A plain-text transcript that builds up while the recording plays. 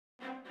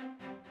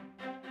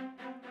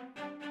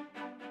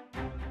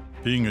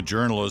Being a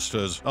journalist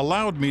has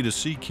allowed me to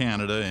see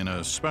Canada in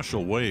a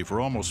special way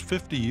for almost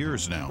 50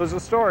 years now. There's a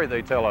story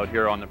they tell out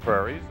here on the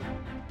prairies.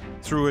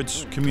 Through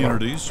its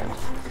communities.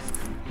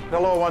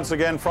 Hello once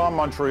again from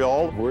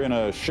Montreal. We're in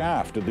a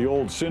shaft at the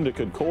old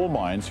Syndicate coal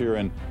mines here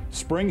in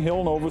Spring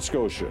Hill, Nova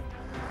Scotia.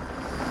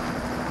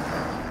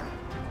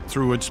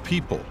 Through its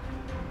people.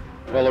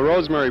 Well, the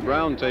Rosemary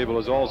Brown table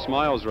is all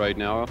smiles right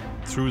now.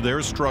 Through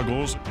their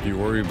struggles. Do you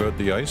worry about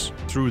the ice?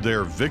 Through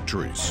their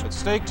victories. At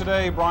stake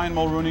today, Brian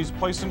Mulrooney's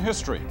place in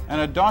history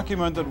and a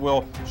document that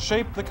will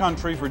shape the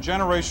country for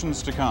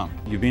generations to come.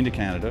 You've been to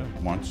Canada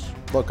once.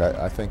 Look,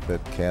 I think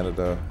that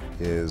Canada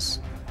is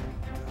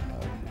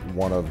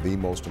one of the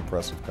most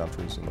impressive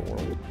countries in the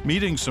world.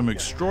 Meeting some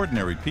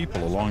extraordinary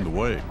people along the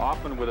way.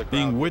 Often with a crowd.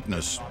 Being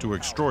witness to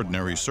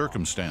extraordinary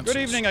circumstances.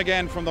 Good evening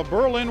again from the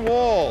Berlin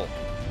Wall.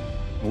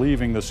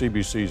 Leaving the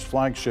CBC's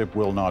flagship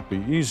will not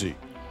be easy.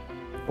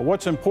 But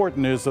what's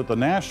important is that the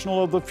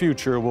National of the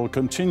future will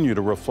continue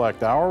to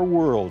reflect our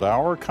world,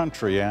 our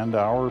country, and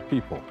our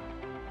people.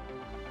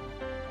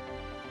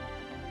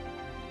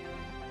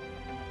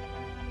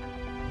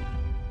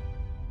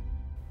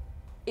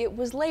 It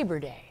was Labor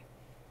Day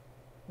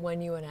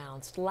when you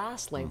announced,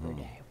 last Labor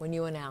Day, when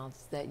you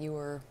announced that you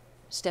were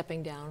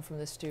stepping down from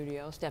the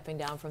studio, stepping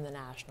down from the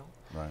National.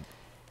 Right.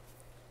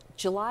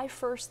 July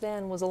 1st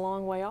then was a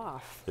long way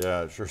off.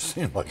 Yeah, it sure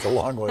seemed like a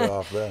long way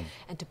off then.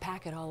 And to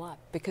pack it all up,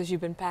 because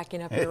you've been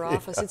packing up your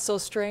office. It's so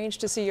strange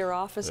to see your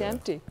office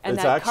empty. And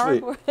it's that actually,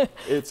 cardboard.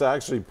 it's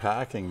actually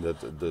packing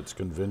that's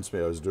convinced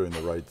me I was doing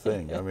the right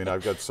thing. I mean,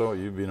 I've got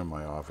you've been in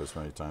my office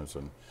many times,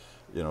 and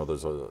you know,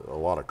 there's a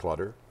lot of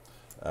clutter.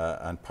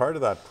 And part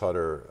of that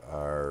clutter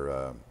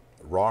are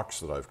rocks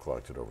that I've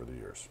collected over the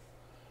years.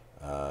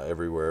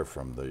 Everywhere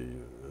from the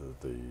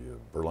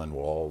Berlin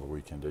Wall, the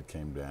weekend it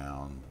came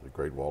down, the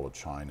Great Wall of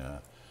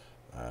China,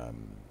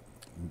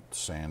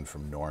 sand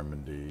from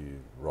Normandy,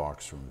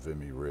 rocks from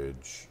Vimy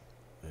Ridge,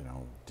 you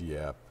know,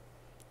 Dieppe,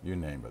 you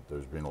name it.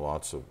 There's been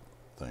lots of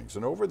things.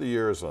 And over the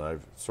years,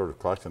 I've sort of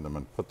collected them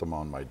and put them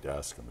on my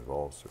desk, and they've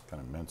all sort of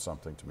kind of meant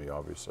something to me,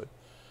 obviously,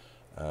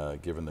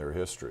 given their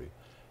history.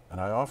 And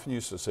I often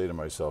used to say to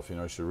myself, you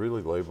know, I should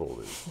really label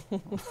these.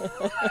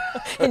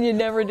 And you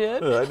never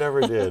did? I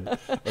never did.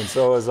 And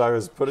so as I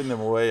was putting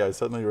them away, I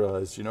suddenly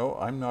realized, you know,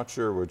 I'm not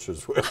sure which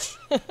is which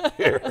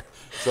here.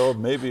 So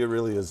maybe it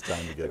really is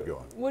time to get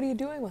going. What are you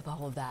doing with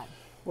all of that?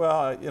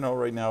 Well, you know,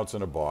 right now it's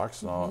in a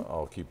box, and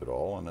I'll keep it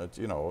all. And,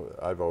 you know,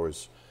 I've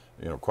always,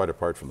 you know, quite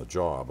apart from the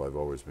job, I've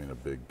always been a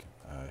big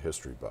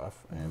history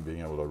buff. And being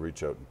able to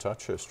reach out and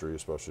touch history,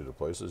 especially the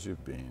places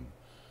you've been,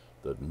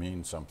 that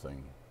mean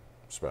something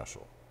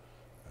special.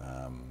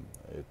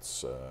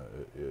 It's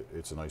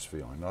a nice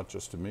feeling, not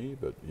just to me,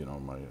 but you know,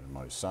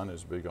 my son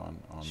is big on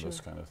this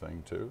kind of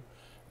thing too,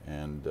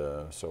 and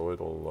so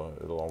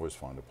it'll always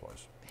find a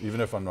place,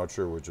 even if I'm not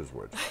sure which is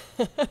which.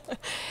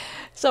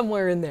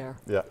 Somewhere in there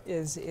yeah.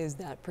 is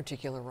that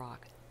particular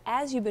rock.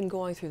 As you've been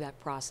going through that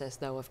process,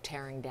 though, of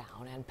tearing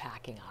down and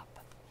packing up,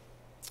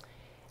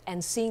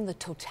 and seeing the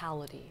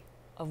totality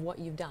of what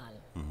you've done,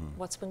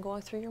 what's been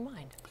going through your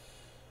mind?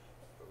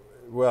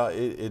 Well,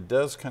 it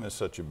does kind of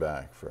set you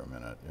back for a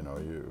minute. You know,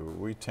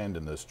 we tend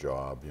in this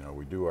job, you know,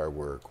 we do our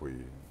work, we,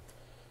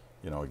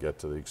 you know, get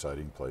to the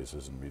exciting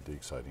places and meet the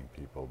exciting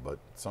people, but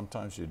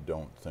sometimes you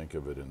don't think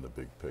of it in the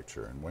big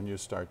picture. And when you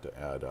start to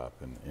add up,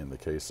 in the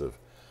case of,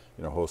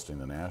 you know, hosting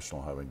the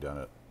National, having done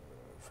it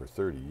for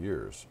 30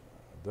 years,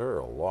 there are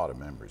a lot of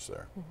memories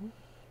there.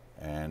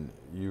 And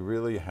you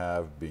really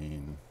have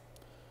been,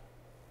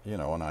 you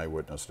know, an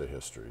eyewitness to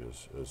history,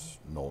 as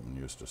Knowlton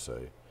used to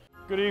say.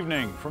 Good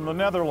evening from the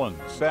Netherlands,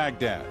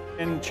 Baghdad,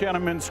 in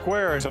Tiananmen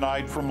Square,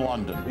 tonight from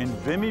London, in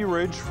Vimy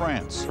Ridge,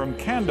 France, from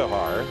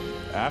Kandahar,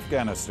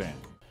 Afghanistan.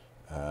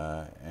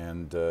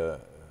 And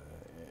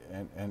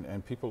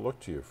people look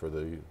to you for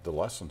the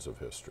lessons of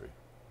history.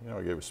 You know,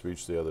 I gave a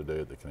speech the other day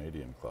at the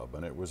Canadian Club,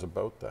 and it was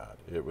about that.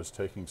 It was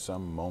taking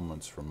some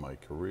moments from my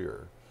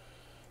career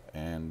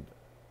and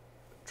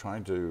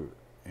trying to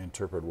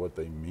interpret what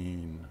they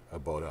mean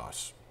about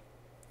us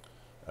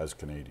as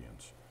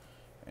Canadians.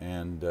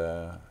 And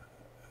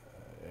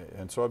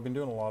so I've been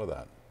doing a lot of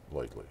that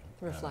lately.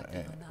 Reflecting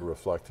on that.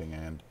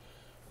 Reflecting,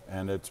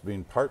 and it's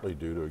been partly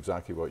due to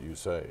exactly what you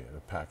say,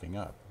 packing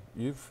up.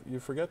 You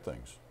forget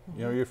things.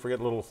 You know, you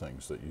forget little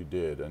things that you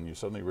did, and you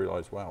suddenly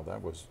realize, wow,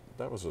 that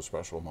was a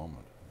special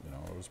moment. You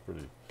know, it was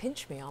pretty.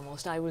 Pinch me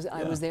almost. I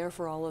was there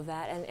for all of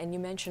that, and you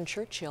mentioned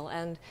Churchill,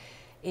 and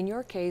in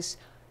your case,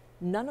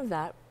 none of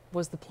that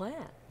was the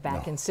plan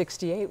back in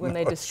 '68 when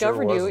they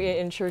discovered you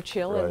in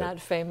Churchill in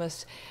that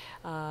famous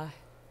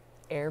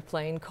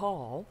airplane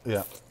call.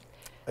 Yeah,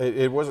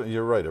 it wasn't.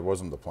 You're right. It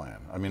wasn't the plan.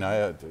 I mean, I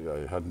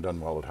hadn't done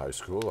well at high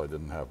school. I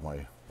didn't have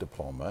my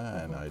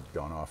diploma, and I'd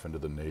gone off into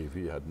the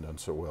Navy. Hadn't done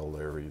so well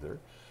there either.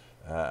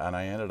 And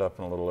I ended up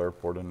in a little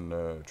airport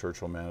in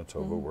Churchill,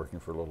 Manitoba, working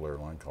for a little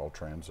airline called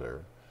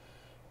Transair.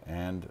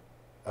 And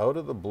out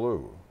of the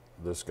blue,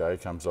 this guy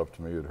comes up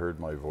to me who'd heard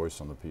my voice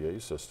on the PA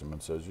system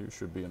and says, "You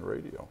should be in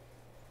radio."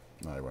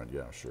 And I went,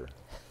 "Yeah, sure."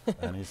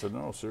 And he said,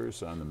 "No,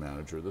 seriously, I'm the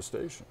manager of the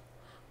station."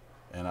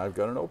 and I've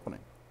got an opening.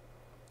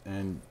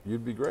 And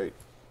you'd be great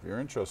if you're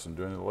interested in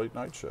doing the late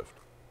night shift.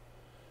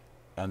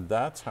 And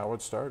that's how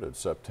it started,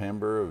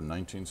 September of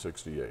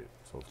 1968.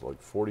 So it's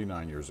like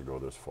 49 years ago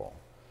this fall.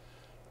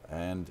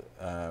 And,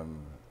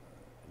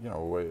 you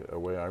know,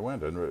 away I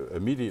went. And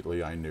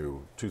immediately I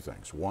knew two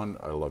things. One,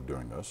 I love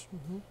doing this.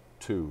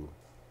 Two,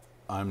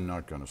 I'm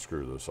not going to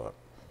screw this up.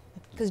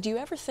 Because do you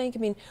ever think, I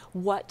mean,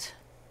 what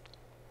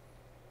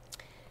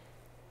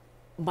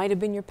might have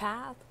been your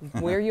path,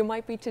 where you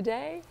might be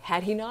today,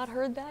 had he not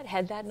heard that,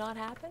 had that not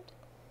happened?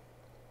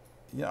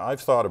 Yeah,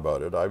 I've thought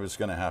about it. I was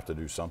going to have to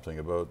do something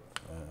about,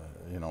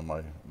 you know,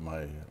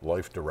 my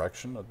life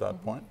direction at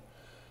that point.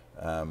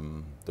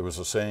 There was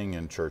a saying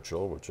in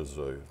Churchill, which is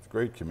a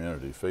great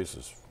community,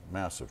 faces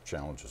massive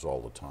challenges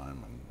all the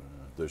time, and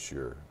this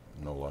year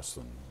no less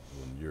than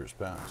years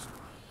past.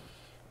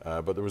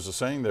 But there was a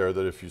saying there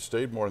that if you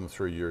stayed more than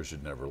 3 years,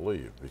 you'd never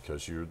leave,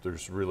 because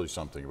there's really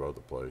something about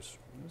the place.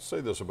 I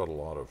say this about a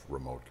lot of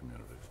remote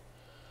communities.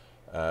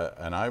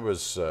 And I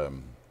was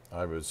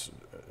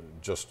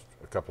just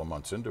a couple of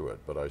months into it,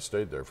 but I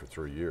stayed there for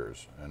 3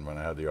 years. And when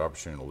I had the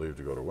opportunity to leave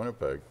to go to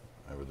Winnipeg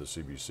with the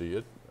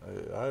CBC,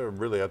 I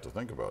really had to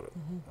think about it.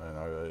 And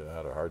I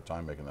had a hard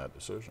time making that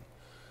decision.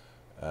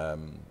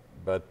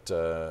 But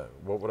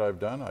what would I have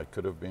done? I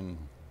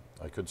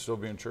could still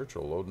be in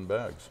Churchill loading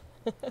bags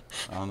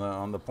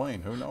on the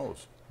plane. Who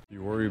knows?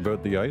 You worry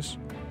about the ice?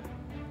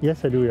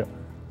 Yes, I do, yeah.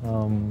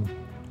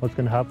 What's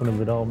going to happen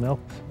if it all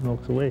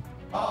melts away?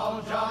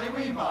 All jolly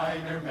we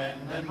miner men,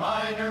 and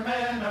miner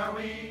men are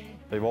we.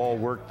 They've all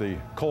worked the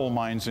coal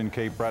mines in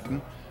Cape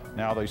Breton.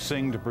 Now they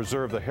sing to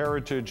preserve the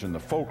heritage and the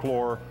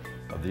folklore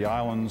of the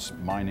island's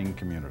mining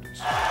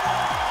communities.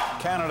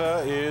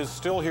 Canada is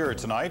still here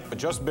tonight, but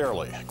just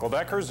barely.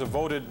 Quebecers have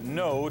voted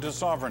no to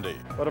sovereignty.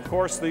 But of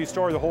course, the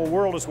story the whole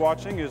world is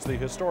watching is the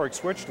historic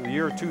switch to the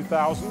year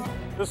 2000.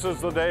 This is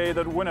the day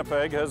that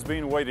Winnipeg has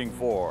been waiting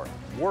for,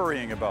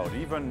 worrying about,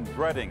 even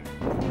dreading.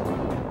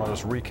 Let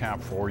us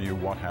recap for you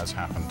what has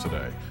happened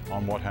today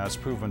on what has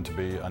proven to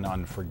be an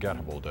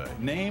unforgettable day.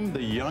 Name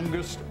the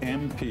youngest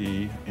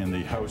MP in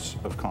the House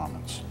of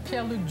Commons.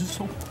 Pierre-Luc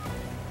Dussault.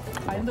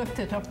 I looked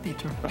it up,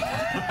 Peter.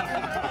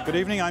 Good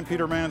evening, I'm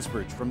Peter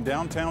Mansbridge from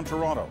downtown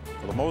Toronto.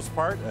 For the most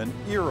part, an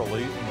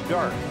eerily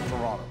dark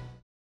Toronto.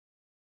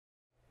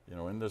 You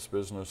know, in this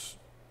business,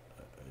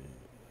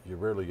 you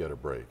rarely get a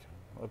break.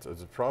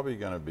 It's probably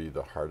going to be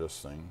the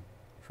hardest thing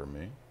for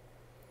me.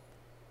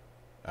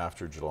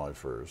 After July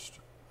 1st,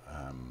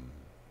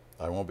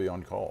 I won't be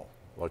on call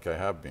like I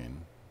have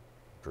been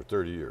for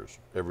 30 years,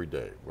 every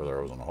day, whether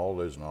I was on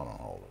holidays or not on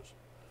holidays.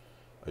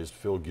 I used to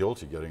feel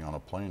guilty getting on a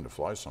plane to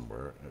fly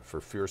somewhere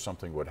for fear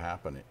something would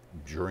happen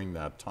during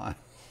that time.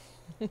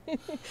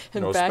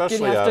 In fact,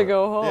 you'd have to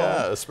go home.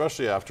 Yeah,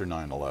 especially after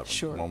 9/11,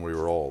 Sure. when we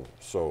were all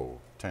so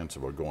tense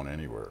about going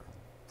anywhere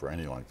for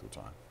any length of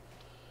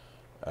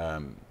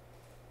time.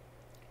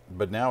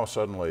 But now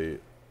suddenly,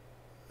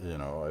 you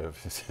know,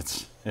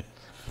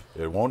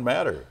 it won't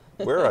matter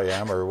where I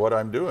am or what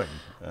I'm doing,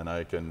 and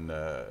I can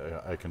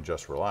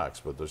just relax.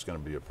 But there's going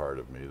to be a part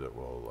of me that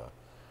will.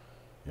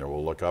 You know,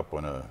 we'll look up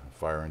when a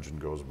fire engine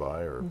goes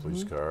by, or a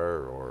police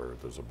car, or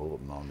there's a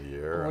bulletin on the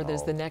air. Or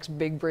there's the next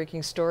big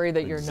breaking story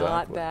that you're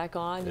not Exactly. back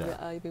on.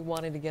 Yeah. You'll be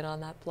wanting to get on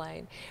that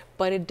plane.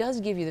 But it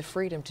does give you the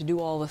freedom to do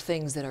all the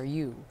things that are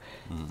you.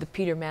 The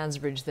Peter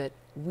Mansbridge that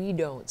we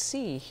don't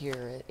see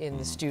here in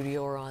the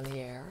studio or on the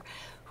air.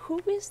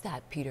 Who is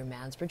that Peter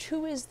Mansbridge?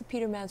 Who is the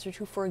Peter Mansbridge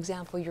who, for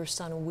example, your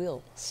son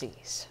Will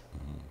sees?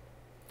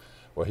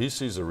 Well, he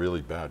sees a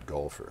really bad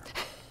golfer.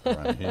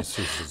 Right? He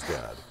sees his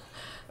dad.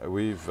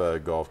 We've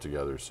golfed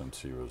together since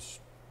he was,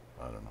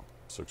 I don't know,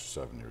 6 or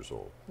 7 years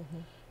old,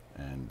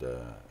 and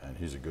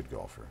he's a good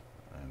golfer,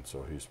 and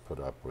so he's put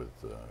up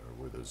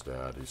with his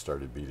dad. He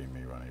started beating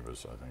me when he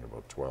was, I think,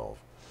 about 12,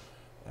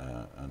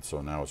 and so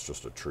now it's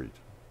just a treat.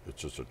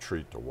 It's just a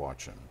treat to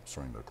watch him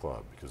swing the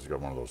club, because he's got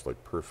one of those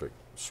like perfect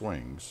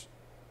swings,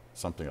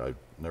 something I've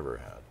never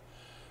had.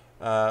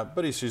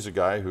 But he sees a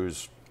guy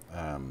who's,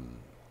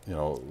 you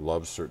know,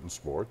 loves certain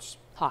sports.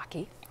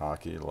 Hockey.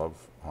 Love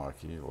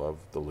hockey, love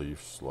the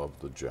Leafs, love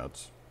the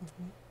Jets,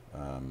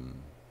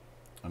 and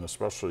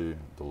especially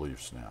the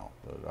Leafs now.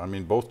 I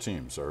mean, both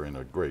teams are in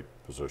a great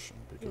position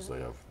because they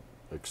have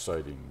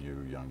exciting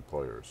new young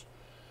players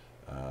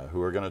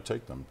who are going to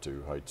take them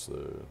to heights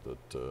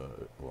that,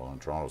 well, in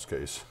Toronto's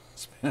case,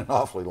 it's been an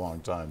awfully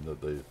long time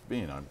that they've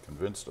been. I'm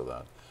convinced of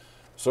that.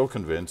 So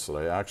convinced that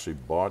I actually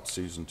bought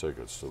season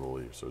tickets to the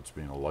Leafs, so it's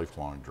been a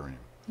lifelong dream.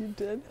 You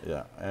did?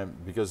 Yeah, and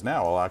because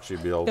now I'll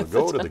actually be able to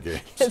go to the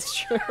games. That's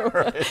true.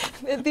 Right?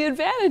 The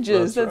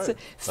advantages. That's right.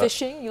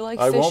 Fishing, you like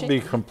I fishing? won't be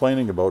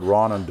complaining about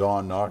Ron and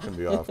Dawn knocking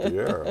me off the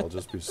air. I'll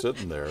just be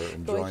sitting there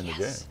enjoying the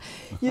game.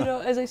 You know,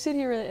 as I sit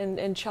here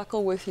and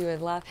chuckle with you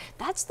and laugh,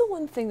 that's the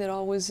one thing that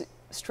always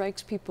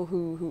strikes people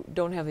who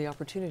don't have the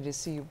opportunity to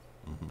see you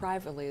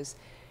privately is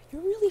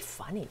you're really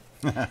funny.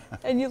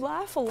 And you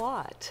laugh a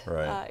lot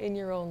in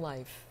your own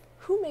life.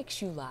 Who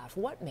makes you laugh?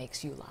 What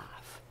makes you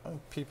laugh?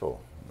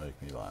 People make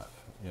me laugh,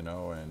 you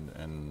know,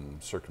 and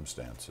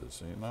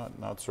circumstances. You know,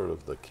 not sort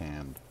of the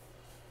canned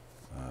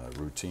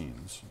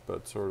routines,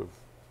 but sort of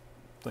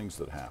things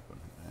that happen.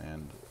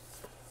 And,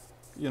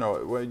 you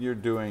know, when you're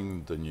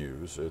doing the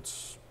news,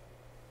 it's,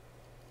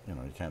 you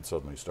know, you can't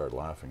suddenly start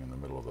laughing in the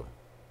middle of the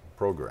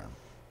program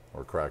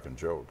or cracking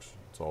jokes.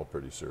 It's all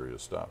pretty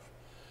serious stuff.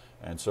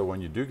 And so when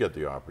you do get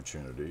the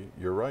opportunity,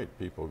 you're right,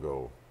 people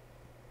go,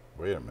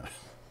 wait a minute,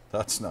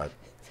 that's not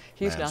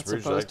He's not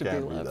Mansbridge, supposed to that be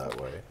can't be laughing.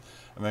 that way.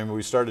 I mean,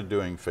 we started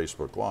doing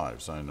Facebook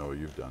Lives. I know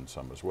you've done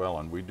some as well,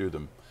 and we do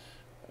them,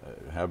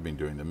 have been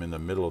doing them in the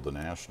middle of the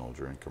National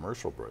during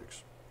commercial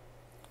breaks.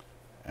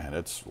 And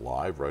it's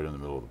live right in the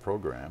middle of the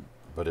program,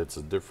 but it's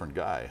a different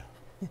guy.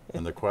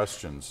 And the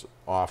questions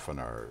often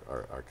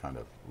are kind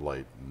of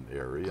light and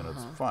airy, and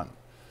it's fun.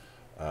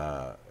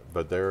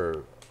 But they're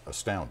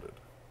astounded.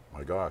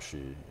 My gosh,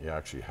 he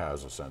actually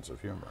has a sense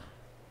of humor.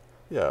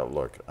 Yeah,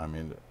 look, I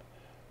mean,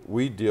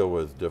 we deal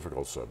with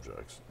difficult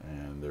subjects,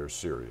 and they're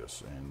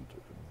serious,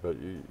 but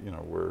you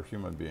know, we're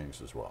human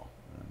beings as well.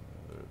 And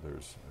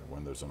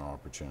when there's an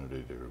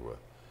opportunity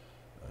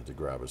to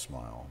grab a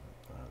smile,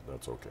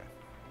 that's okay.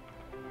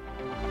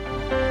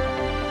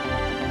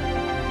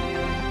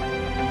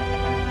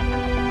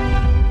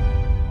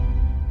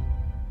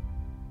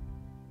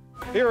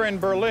 Here in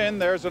Berlin,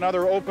 there's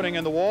another opening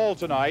in the wall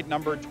tonight,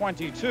 number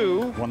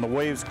 22. When the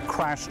waves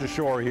crashed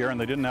ashore here and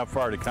they didn't have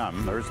far to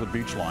come, there's the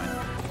beach line.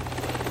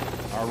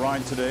 Our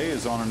ride today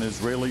is on an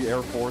Israeli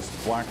Air Force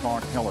Black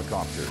Hawk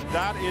helicopter.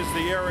 That is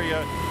the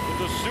area that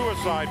the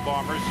suicide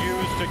bombers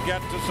use to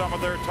get to some of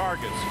their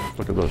targets.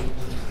 Look at those.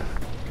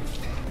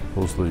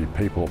 Those are the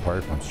papal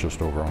apartments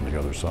just over on the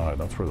other side.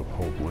 That's where the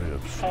Pope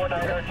lives.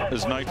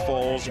 As night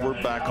falls,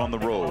 we're back on the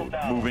road,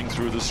 moving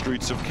through the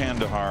streets of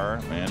Kandahar,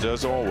 and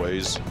as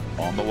always,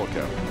 on the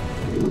lookout.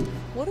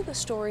 What are the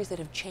stories that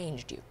have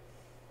changed you?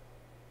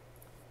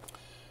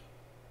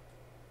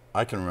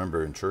 I can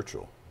remember in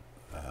Churchill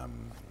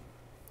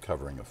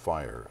covering a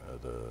fire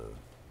at the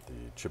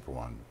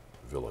Chippewan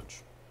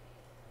village,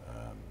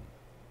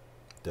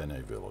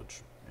 Dene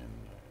village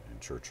in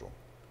Churchill.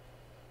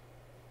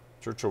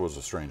 Churchill was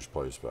a strange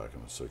place back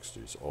in the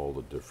 60s. All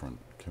the different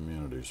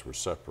communities were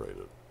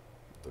separated.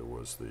 There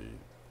was the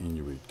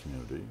Inuit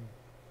community,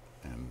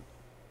 and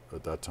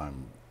at that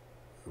time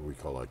we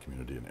call that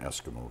community an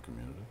Eskimo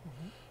community.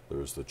 There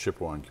was the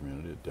Chippewan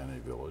community at Dene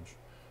village.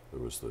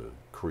 There was the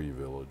Cree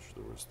village.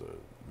 There was the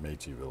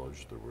Métis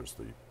village. There was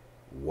the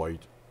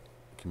white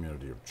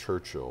community of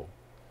Churchill,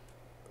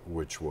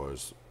 which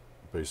was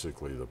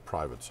basically the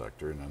private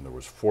sector, and then there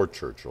was Fort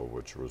Churchill,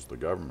 which was the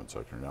government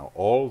sector. Now,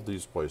 all of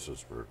these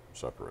places were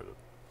separated.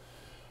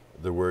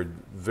 There were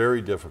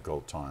very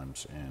difficult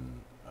times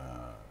in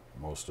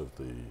most of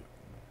the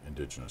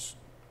indigenous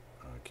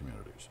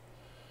communities.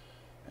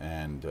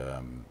 And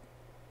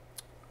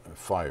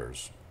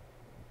fires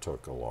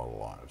took a lot of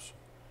lives.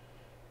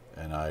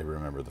 And I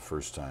remember the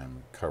first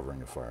time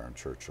covering a fire in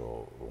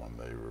Churchill when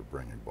they were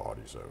bringing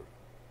bodies out.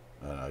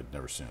 And I'd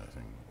never seen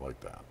anything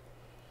like that.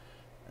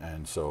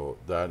 And so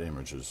that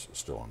image is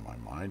still in my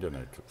mind, and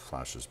it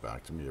flashes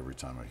back to me every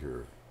time I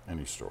hear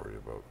any story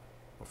about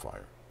a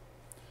fire.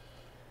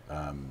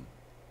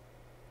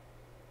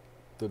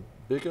 The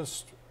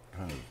biggest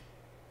kind of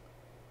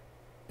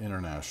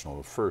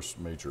the first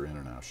major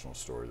international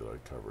story that I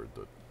covered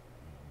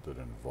that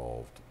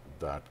involved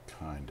that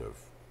kind of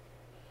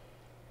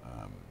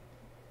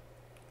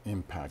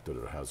impact that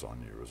it has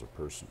on you as a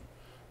person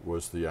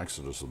was the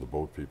exodus of the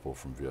boat people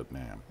from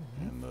Vietnam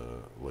in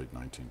the late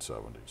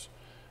 1970s.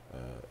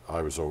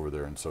 I was over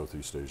there in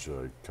Southeast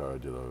Asia. I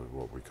did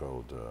what we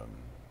called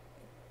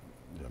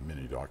a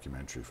mini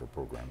documentary for a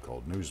program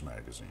called News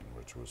Magazine,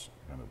 which was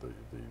kind of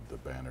the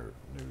banner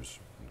news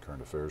and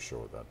current affairs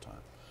show at that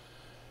time.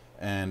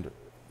 And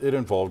it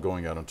involved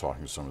going out and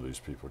talking to some of these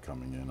people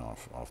coming in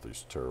off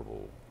these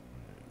terrible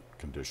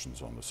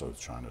conditions on the South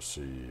China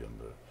Sea and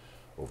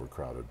the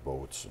overcrowded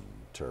boats and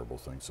terrible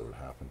things that would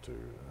happen to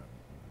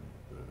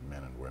the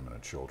men and women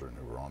and children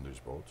who were on these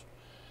boats.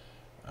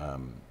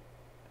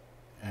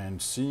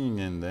 And seeing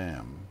in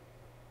them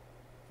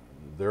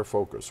their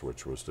focus,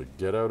 which was to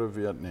get out of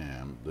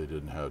Vietnam. They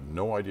had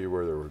no idea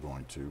where they were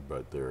going to,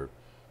 but their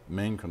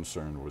main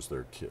concern was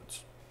their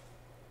kids.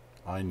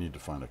 I need to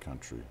find a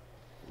country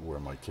where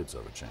my kids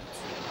have a chance.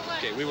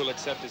 Okay, we will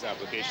accept his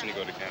application to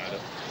go to Canada.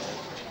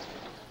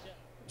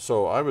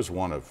 So I was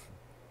one of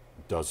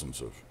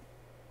dozens of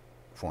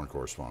foreign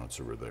correspondents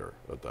who were there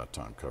at that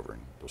time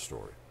covering the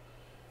story.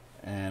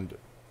 And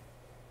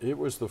it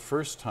was the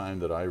first time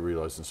that I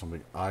realized in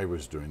something I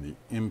was doing, the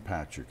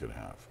impact you could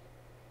have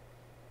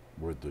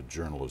with the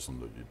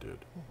journalism that you did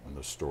and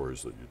the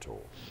stories that you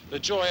told. The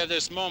joy of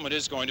this moment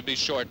is going to be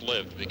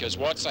short-lived because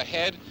what's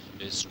ahead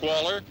is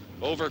squalor,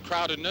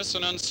 overcrowdedness,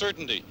 and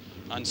uncertainty.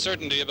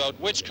 Uncertainty about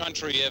which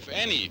country, if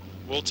any,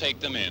 will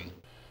take them in.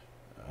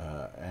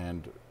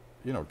 And,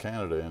 you know,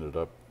 Canada ended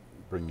up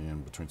bringing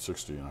in between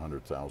 60 and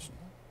 100,000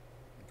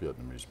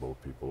 Vietnamese boat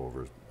people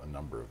over a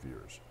number of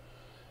years.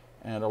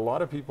 And a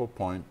lot of people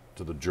point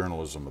to the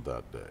journalism of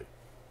that day,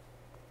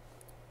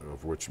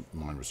 of which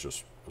mine was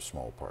just a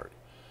small part.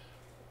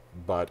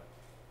 But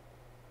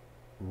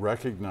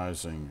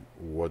recognizing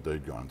what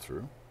they'd gone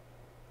through,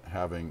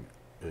 having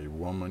a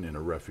woman in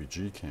a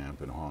refugee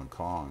camp in Hong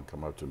Kong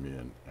come up to me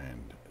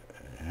and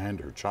hand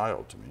her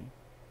child to me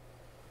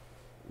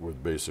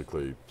with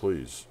basically,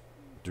 please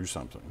do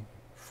something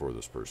for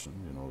this person.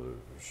 You know,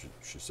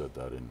 she said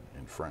that in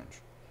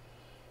French.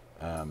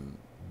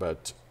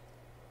 But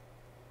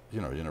you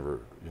know, you never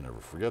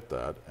forget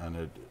that, and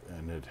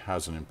it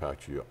has an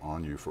impact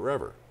on you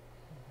forever.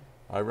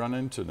 I run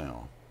into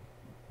now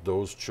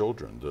those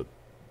children that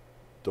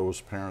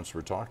those parents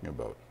were talking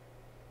about,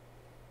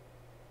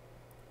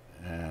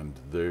 and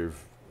they've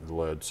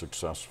led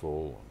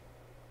successful,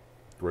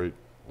 great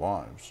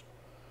lives,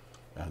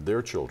 and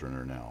their children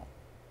are now,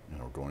 you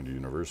know, going to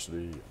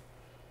university.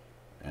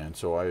 And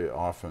so I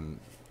often,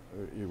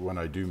 when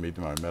I do meet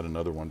them, I met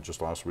another one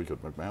just last week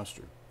at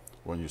McMaster.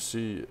 When you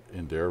see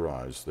in their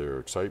eyes their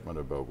excitement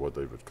about what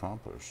they've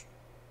accomplished,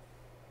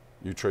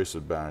 you trace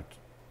it back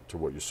to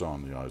what you saw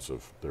in the eyes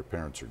of their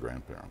parents or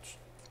grandparents,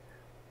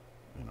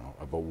 you know,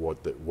 about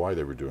why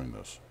they were doing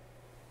this.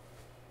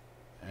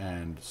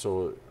 And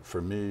so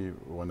for me,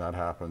 when that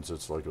happens,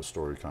 it's like a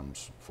story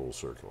comes full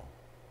circle.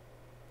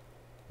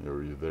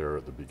 You're there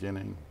at the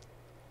beginning,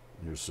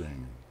 you're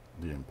seeing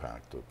the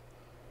impact that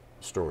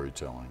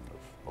storytelling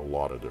of a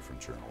lot of different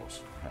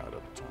journalists had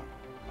at the time.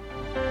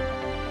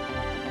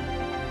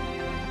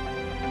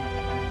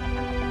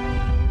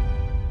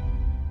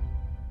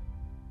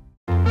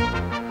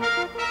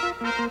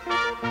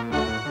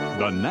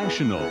 The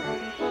National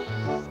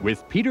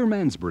with Peter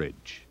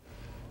Mansbridge.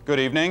 Good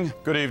evening,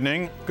 good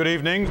evening, good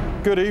evening,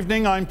 good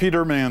evening. I'm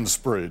Peter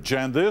Mansbridge,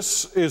 and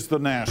this is The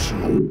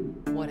National.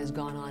 What has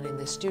gone on in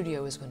this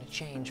studio is going to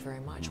change very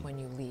much when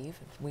you leave.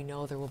 We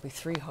know there will be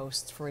 3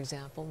 hosts, for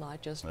example,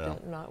 not just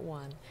not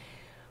one.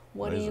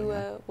 What do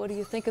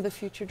you think of the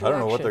future direction? I don't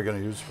know what they're going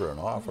to use for an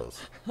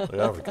office. They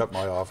have to cut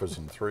my office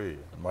in 3,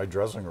 my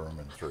dressing room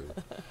in 3.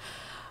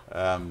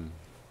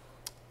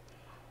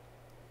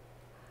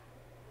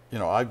 You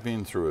know, I've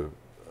been through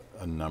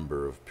a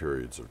number of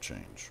periods of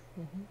change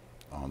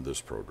on this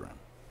program,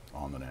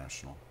 on The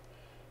National,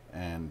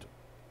 and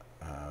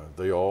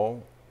they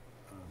all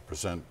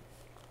present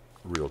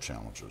real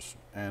challenges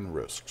and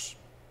risks.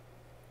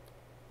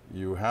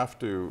 You have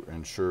to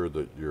ensure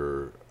that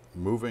you're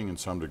moving in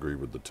some degree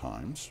with the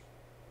times,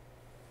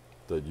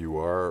 that you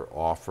are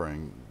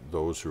offering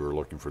those who are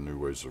looking for new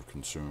ways of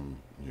consume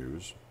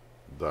news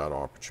that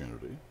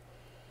opportunity,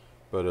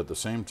 but at the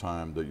same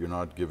time that you're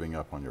not giving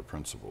up on your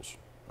principles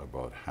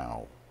about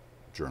how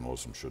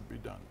journalism should be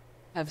done.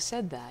 Have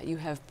said that. You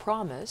have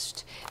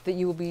promised that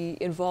you will be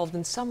involved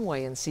in some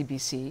way in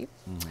CBC.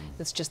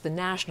 It's just The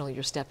National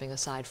you're stepping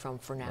aside from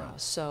for now.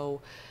 Right.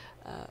 So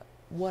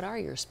what are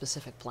your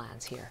specific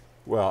plans here?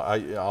 Well,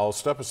 I'll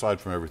step aside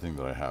from everything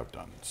that I have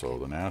done. So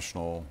The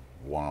National,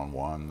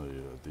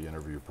 one-on-one, the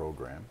interview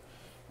program,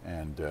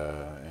 and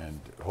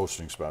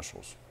hosting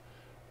specials.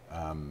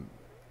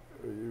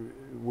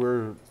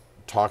 We're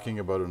talking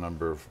about a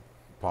number of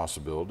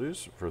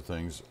possibilities for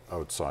things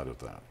outside of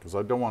that, because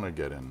I don't want to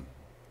get in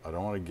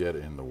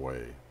the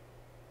way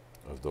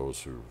of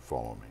those who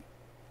follow me,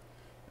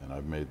 and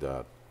I've made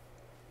that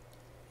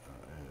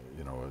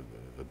you know,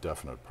 a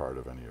definite part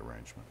of any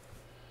arrangement.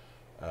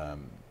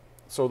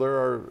 So there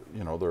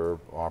are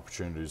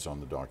opportunities on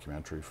the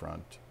documentary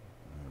front,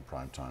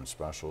 primetime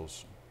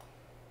specials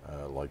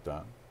like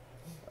that,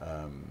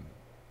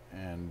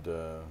 and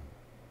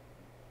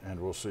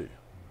we'll see.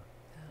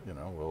 You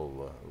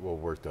know, we'll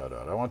work that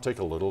out. I want to take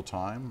a little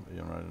time.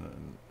 You know,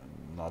 and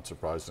not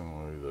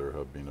surprisingly, there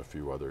have been a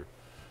few other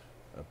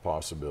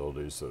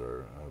possibilities that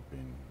have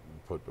been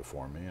put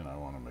before me, and I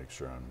want to make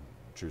sure I'm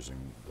choosing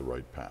the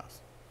right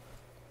path.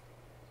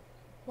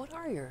 What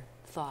are your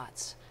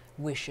thoughts,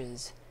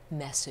 wishes,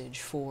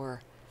 message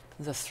for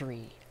the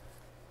 3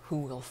 who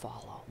will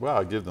follow? Well,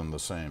 I give them the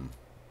same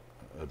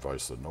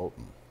advice that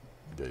Knowlton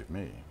gave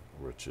me,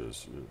 which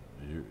is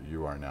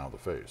you are now the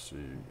face,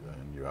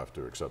 and you have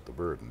to accept the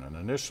burden. And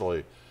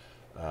initially,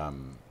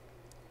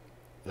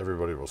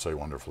 everybody will say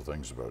wonderful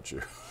things about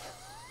you.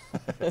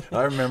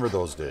 I remember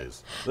those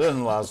days. They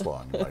didn't last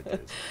long in my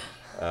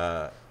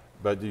case.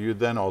 But you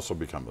then also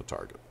become the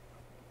target.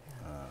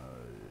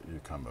 You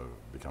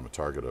become a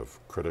target of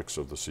critics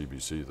of the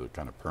CBC, the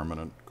kind of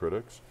permanent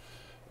critics.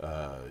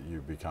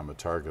 You become a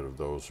target of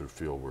those who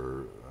feel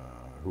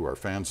who are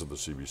fans of the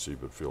CBC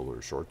but feel there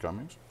are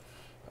shortcomings.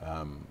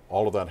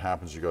 All of that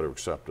happens. You got to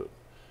accept it,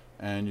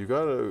 and you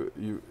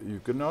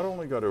not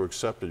only got to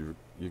accept it,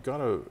 you got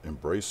to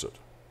embrace it.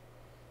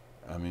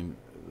 I mean,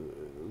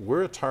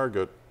 we're a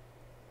target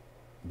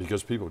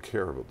because people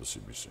care about the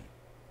CBC.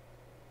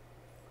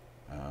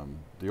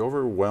 The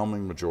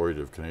overwhelming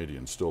majority of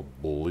Canadians still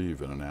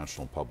believe in a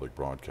national public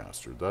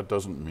broadcaster. That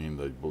doesn't mean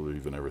they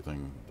believe in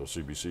everything the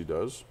CBC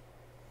does,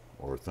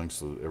 or thinks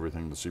that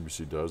everything the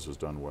CBC does is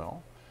done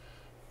well.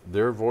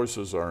 Their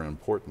voices are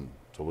important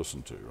to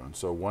listen to, and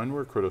so when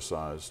we're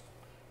criticized,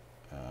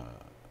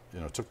 you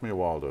know, it took me a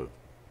while to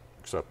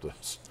accept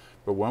this,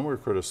 but when we're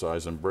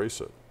criticized, embrace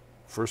it.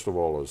 First of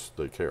all, is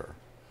they care,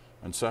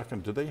 and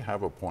second, do they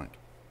have a point?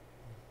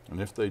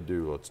 And if they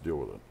do, let's deal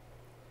with it.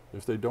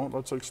 If they don't,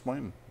 let's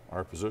explain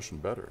our position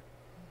better.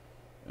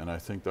 And I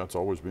think that's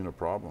always been a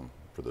problem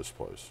for this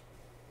place.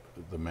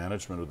 The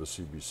management of the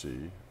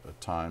CBC at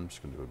times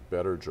can do a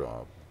better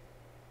job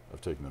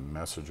of taking the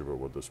message about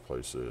what this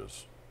place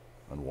is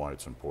and why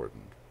it's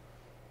important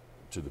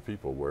to the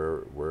people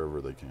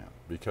wherever they can.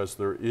 Because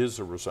there is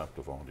a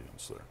receptive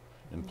audience there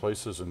in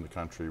places in the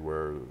country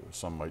where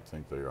some might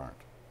think they aren't.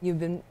 You've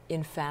been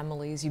in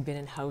families, you've been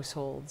in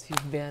households,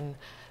 you've been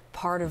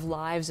part of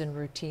lives and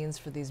routines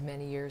for these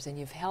many years, and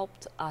you've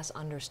helped us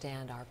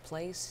understand our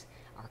place,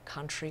 our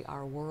country,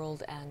 our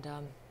world, and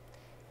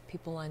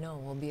people I know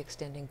will be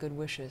extending good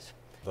wishes.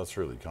 That's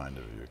really kind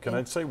of you. Can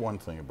I say one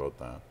thing about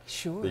that?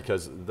 Sure.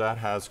 Because that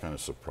has kind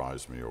of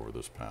surprised me over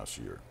this past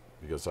year,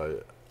 because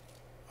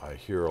I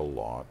hear a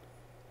lot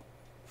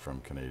from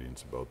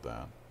Canadians about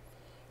that,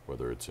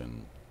 whether it's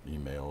in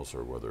emails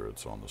or whether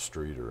it's on the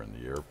street or in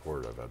the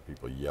airport. I've had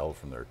people yell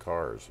from their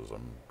cars as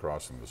I'm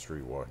crossing the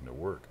street walking to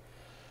work.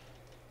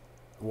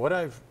 What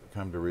I've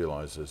come to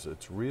realize is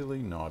it's really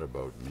not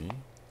about me,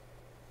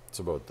 it's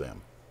about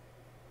them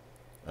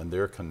and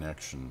their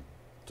connection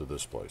to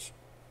this place,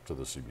 to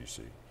the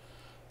CBC.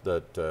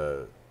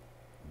 That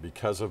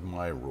because of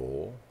my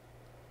role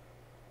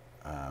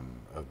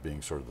of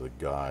being sort of the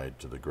guide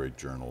to the great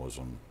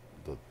journalism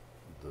that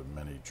the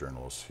many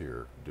journalists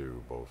here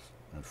do, both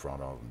in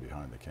front of and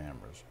behind the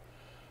cameras,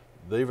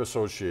 they've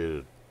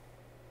associated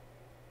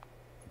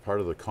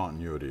part of the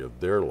continuity of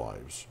their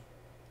lives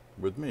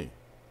with me.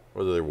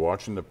 Whether they're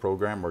watching the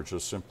program or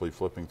just simply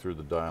flipping through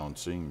the dial and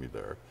seeing me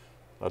there,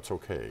 that's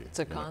okay. It's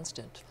a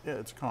constant. Yeah,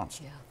 it's a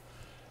constant. Yeah.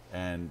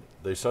 And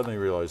they suddenly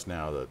realize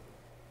now that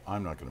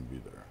I'm not going to be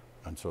there.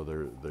 And so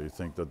they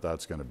think that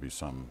that's going to be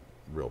some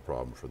real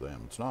problem for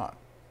them. It's not,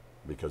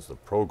 because the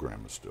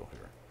program is still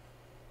here.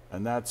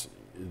 And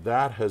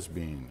that has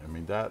been, I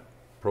mean, that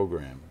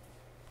program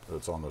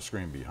that's on the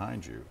screen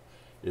behind you,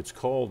 it's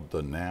called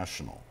The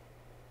National.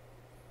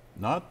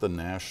 Not The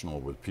National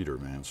with Peter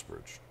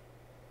Mansbridge.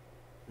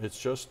 It's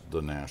just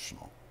The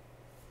National.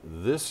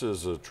 This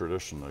is a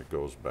tradition that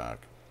goes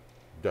back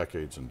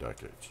decades and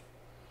decades.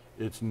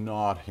 It's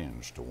not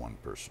hinged to one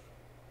person.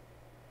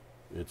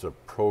 It's a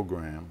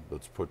program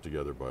that's put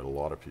together by a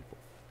lot of people.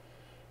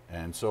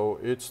 And so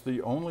it's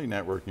the only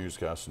network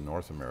newscast in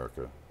North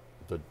America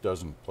that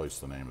doesn't place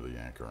the name of the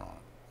anchor on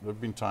it. There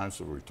have been times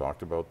that we've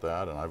talked about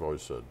that, and I've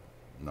always said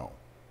no.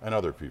 And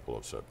other people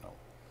have said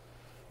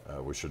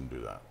no. We shouldn't do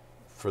that.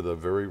 For the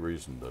very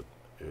reason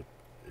that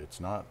it's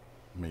not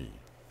me,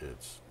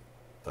 it's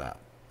that,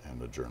 and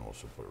the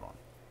journalists have put it on.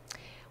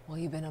 Well,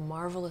 you've been a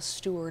marvelous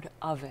steward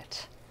of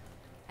it,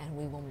 and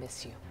we will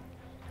miss you.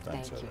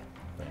 Thanks, Thank you. Heather.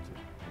 Thank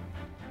you.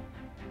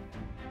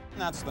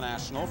 And that's the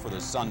National for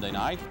this Sunday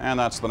night. And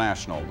that's the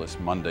National this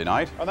Monday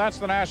night. And that's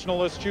the National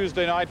this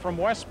Tuesday night from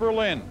West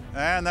Berlin.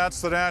 And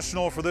that's the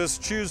National for this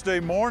Tuesday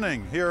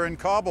morning here in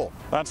Kabul.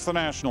 That's the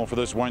National for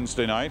this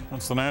Wednesday night.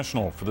 That's the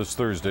National for this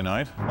Thursday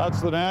night.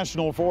 That's the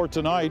National for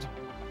tonight.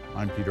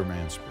 I'm Peter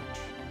Mansbridge.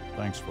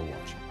 Thanks for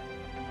watching.